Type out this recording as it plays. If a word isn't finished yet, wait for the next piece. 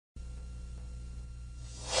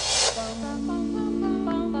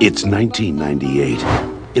It's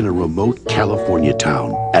 1998 in a remote California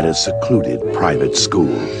town at a secluded private school.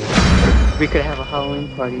 We could have a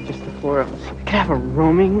Halloween party, just the four of us. We could have a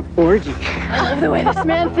roaming orgy. I love the way this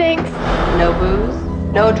man thinks. No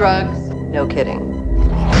booze, no drugs, no kidding.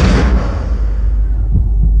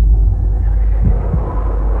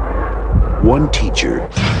 One teacher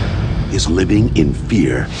is living in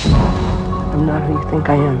fear. I'm not who you think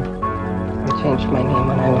I am. I changed my name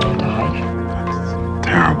when I went into hiding. That's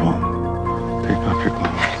terrible. Take off your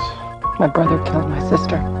clothes. My brother killed my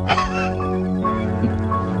sister.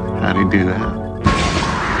 How'd he do that?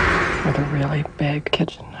 With a really big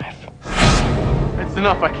kitchen knife. That's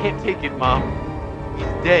enough. I can't take it, Mom. He's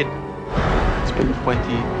dead. It's been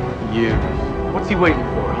 20 years. What's he waiting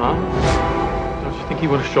for, huh? Don't you think he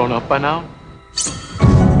would have shown up by now?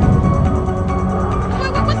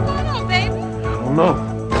 What's going on, baby? I don't know.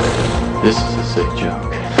 This is a sick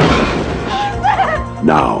joke.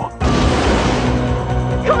 Now,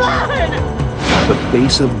 Come on! the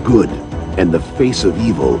face of good and the face of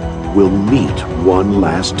evil will meet one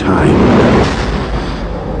last time.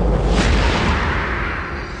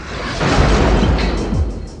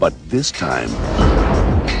 But this time,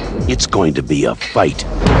 it's going to be a fight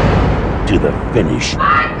to the finish.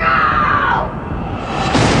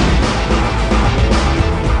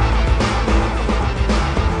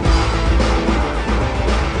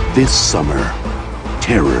 This summer,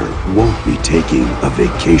 terror won't be taking a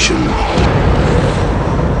vacation.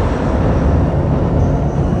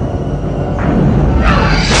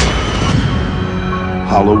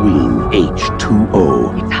 Halloween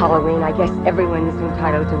H20. It's Halloween. I guess everyone is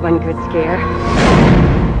entitled to one good scare.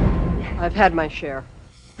 I've had my share.